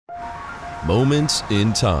Moments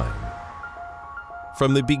in time.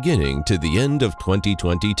 From the beginning to the end of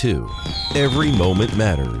 2022, every moment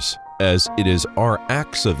matters, as it is our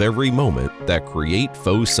acts of every moment that create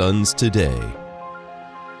Fosuns today.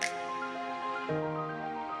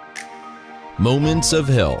 Moments of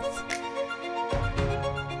health.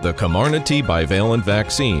 The Comirnaty bivalent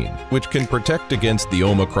vaccine, which can protect against the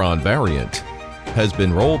Omicron variant, has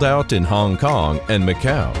been rolled out in Hong Kong and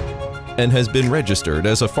Macau, and has been registered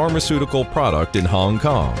as a pharmaceutical product in Hong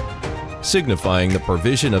Kong, signifying the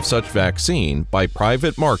provision of such vaccine by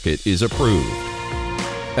private market is approved.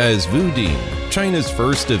 Azvudine, China's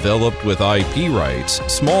first developed with IP rights,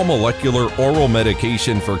 small molecular oral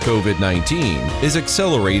medication for COVID-19, is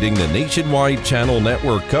accelerating the nationwide channel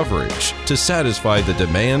network coverage to satisfy the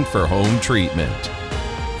demand for home treatment.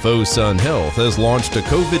 Fosun Health has launched a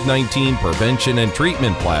COVID-19 prevention and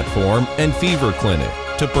treatment platform and fever clinic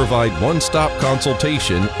to provide one-stop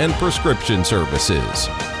consultation and prescription services.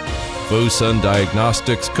 Fosun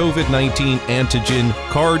Diagnostics COVID-19 Antigen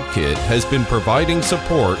Card Kit has been providing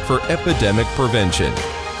support for epidemic prevention.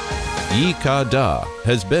 Yuyuan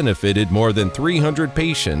has benefited more than 300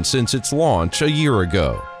 patients since its launch a year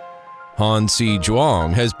ago.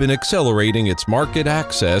 Zhuang has been accelerating its market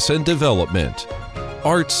access and development.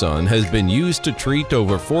 Artsun has been used to treat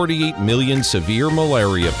over 48 million severe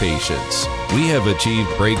malaria patients. We have achieved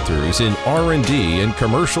breakthroughs in R&D and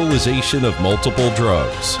commercialization of multiple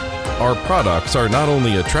drugs. Our products are not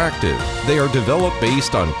only attractive, they are developed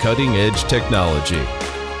based on cutting-edge technology.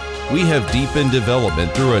 We have deepened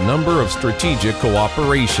development through a number of strategic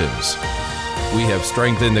cooperations. We have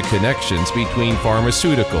strengthened the connections between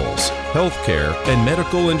pharmaceuticals, healthcare, and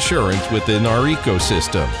medical insurance within our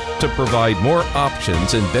ecosystem to provide more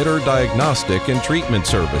options and better diagnostic and treatment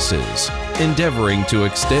services, endeavoring to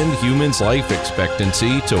extend humans' life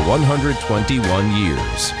expectancy to 121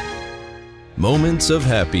 years. Moments of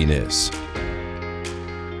happiness.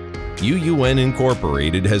 Yuyuan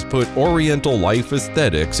Incorporated has put Oriental life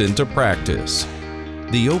aesthetics into practice.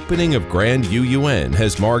 The opening of Grand Yuyuan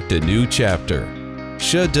has marked a new chapter.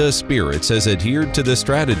 Shede Spirits has adhered to the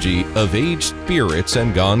strategy of aged spirits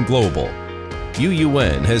and gone global.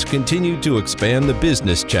 Yuyuan has continued to expand the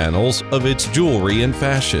business channels of its jewelry and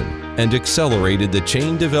fashion and accelerated the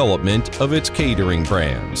chain development of its catering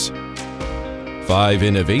brands. 5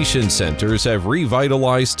 innovation centers have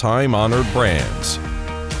revitalized time-honored brands.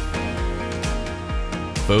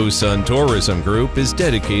 Fosun Tourism Group is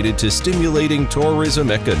dedicated to stimulating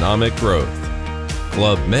tourism economic growth.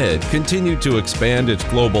 Club Med continued to expand its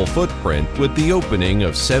global footprint with the opening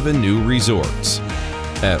of 7 new resorts.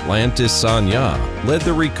 Atlantis Sanya led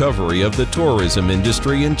the recovery of the tourism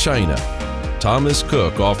industry in China. Thomas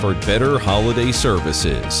Cook offered better holiday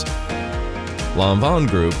services. Lanvin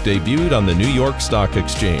Group debuted on the New York Stock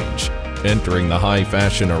Exchange, entering the high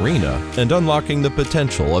fashion arena and unlocking the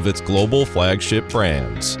potential of its global flagship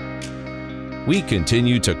brands. We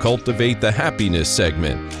continue to cultivate the happiness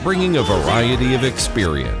segment, bringing a variety of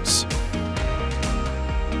experience.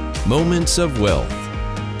 Moments of wealth.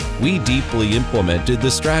 We deeply implemented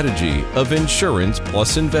the strategy of insurance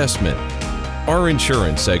plus investment. Our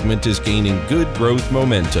insurance segment is gaining good growth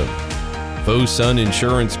momentum. Fosun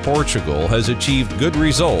Insurance Portugal has achieved good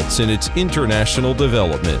results in its international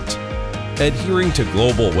development. Adhering to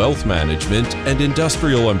global wealth management and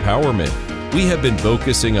industrial empowerment, we have been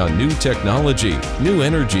focusing on new technology, new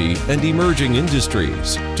energy, and emerging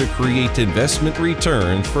industries to create investment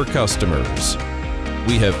returns for customers.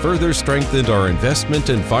 We have further strengthened our investment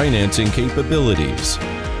and financing capabilities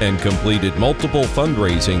and completed multiple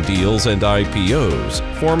fundraising deals and IPOs,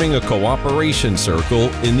 forming a cooperation circle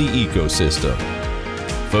in the ecosystem.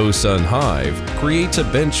 Fosun Hive creates a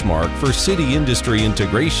benchmark for city industry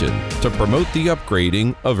integration to promote the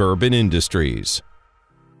upgrading of urban industries.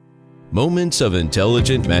 Moments of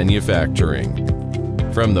intelligent manufacturing.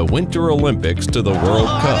 From the Winter Olympics to the World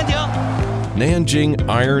Cup, Nanjing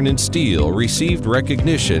Iron and Steel received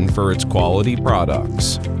recognition for its quality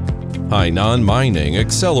products. Hainan Mining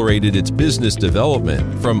accelerated its business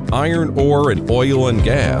development from iron ore and oil and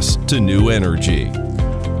gas to new energy.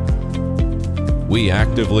 We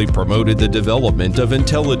actively promoted the development of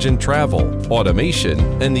intelligent travel, automation,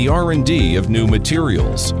 and the R&D of new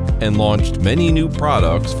materials, and launched many new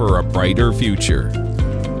products for a brighter future.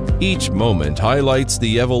 Each moment highlights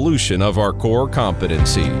the evolution of our core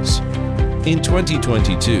competencies. In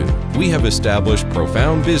 2022, we have established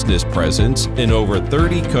profound business presence in over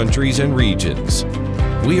 30 countries and regions.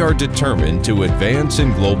 We are determined to advance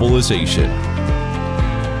in globalization.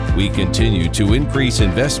 We continue to increase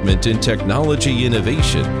investment in technology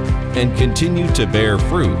innovation and continue to bear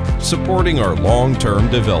fruit, supporting our long-term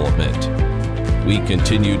development. we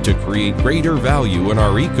continued to create greater value in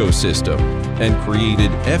our ecosystem and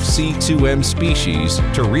created FC2M species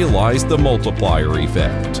to realize the multiplier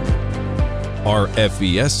effect. Our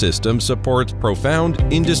FVS system supports profound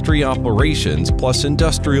industry operations plus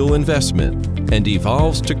industrial investment and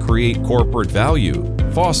evolves to create corporate value,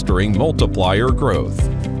 fostering multiplier growth.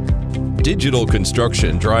 Digital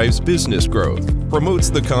construction drives business growth,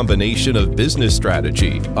 promotes the combination of business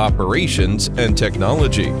strategy, operations, and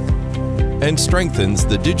technology, and strengthens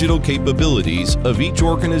the digital capabilities of each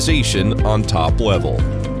organization on top level.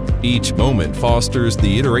 Each moment fosters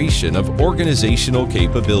the iteration of organizational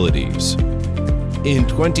capabilities. In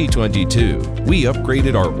 2022, we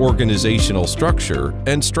upgraded our organizational structure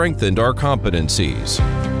and strengthened our competencies.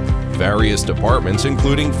 Various departments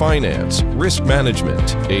including finance, risk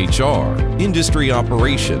management, HR, industry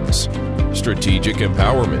operations, strategic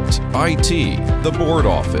empowerment, IT, the board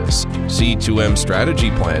office, C2M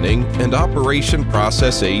strategy planning, and operation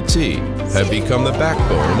process AT have become the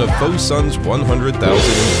backbone of Fosun's 100,000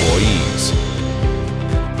 employees.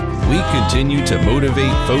 We continue to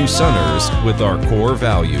motivate Fosuners with our core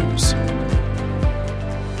values.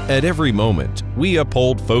 At every moment, we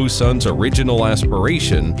uphold Fosun's original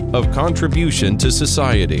aspiration of contribution to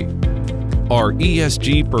society. Our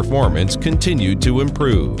ESG performance continued to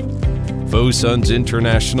improve. Fosun's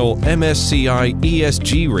international MSCI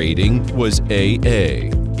ESG rating was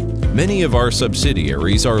AA. Many of our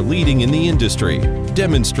subsidiaries are leading in the industry,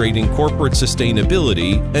 demonstrating corporate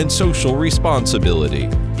sustainability and social responsibility.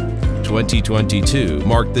 2022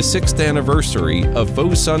 marked the 6th anniversary of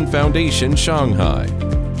Fosun Foundation Shanghai.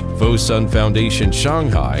 Fosun Foundation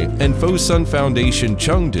Shanghai and Fosun Foundation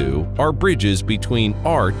Chengdu are bridges between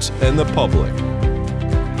art and the public.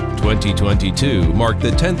 2022 marked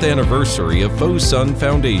the 10th anniversary of Fosun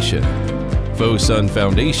Foundation. Fosun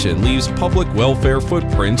Foundation leaves public welfare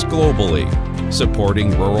footprints globally,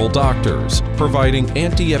 supporting rural doctors, providing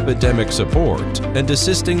anti-epidemic support, and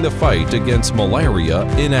assisting the fight against malaria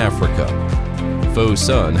in Africa.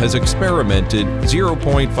 Fosun has experimented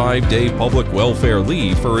 0.5-day public welfare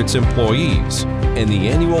leave for its employees, and the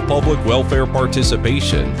annual public welfare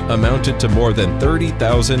participation amounted to more than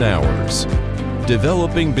 30,000 hours.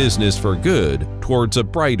 Developing business for good towards a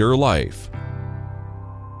brighter life.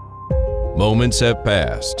 Moments have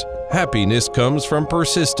passed. Happiness comes from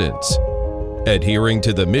persistence. Adhering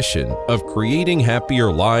to the mission of creating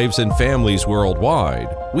happier lives and families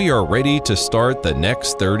worldwide, we are ready to start the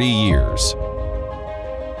next 30 years.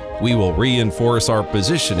 We will reinforce our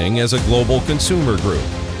positioning as a global consumer group,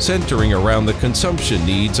 centering around the consumption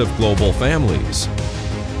needs of global families.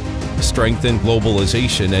 Strengthen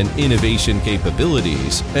globalization and innovation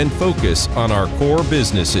capabilities and focus on our core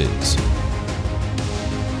businesses.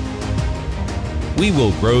 We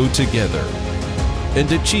will grow together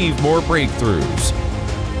and achieve more breakthroughs,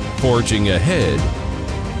 forging ahead,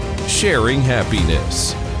 sharing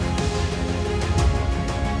happiness.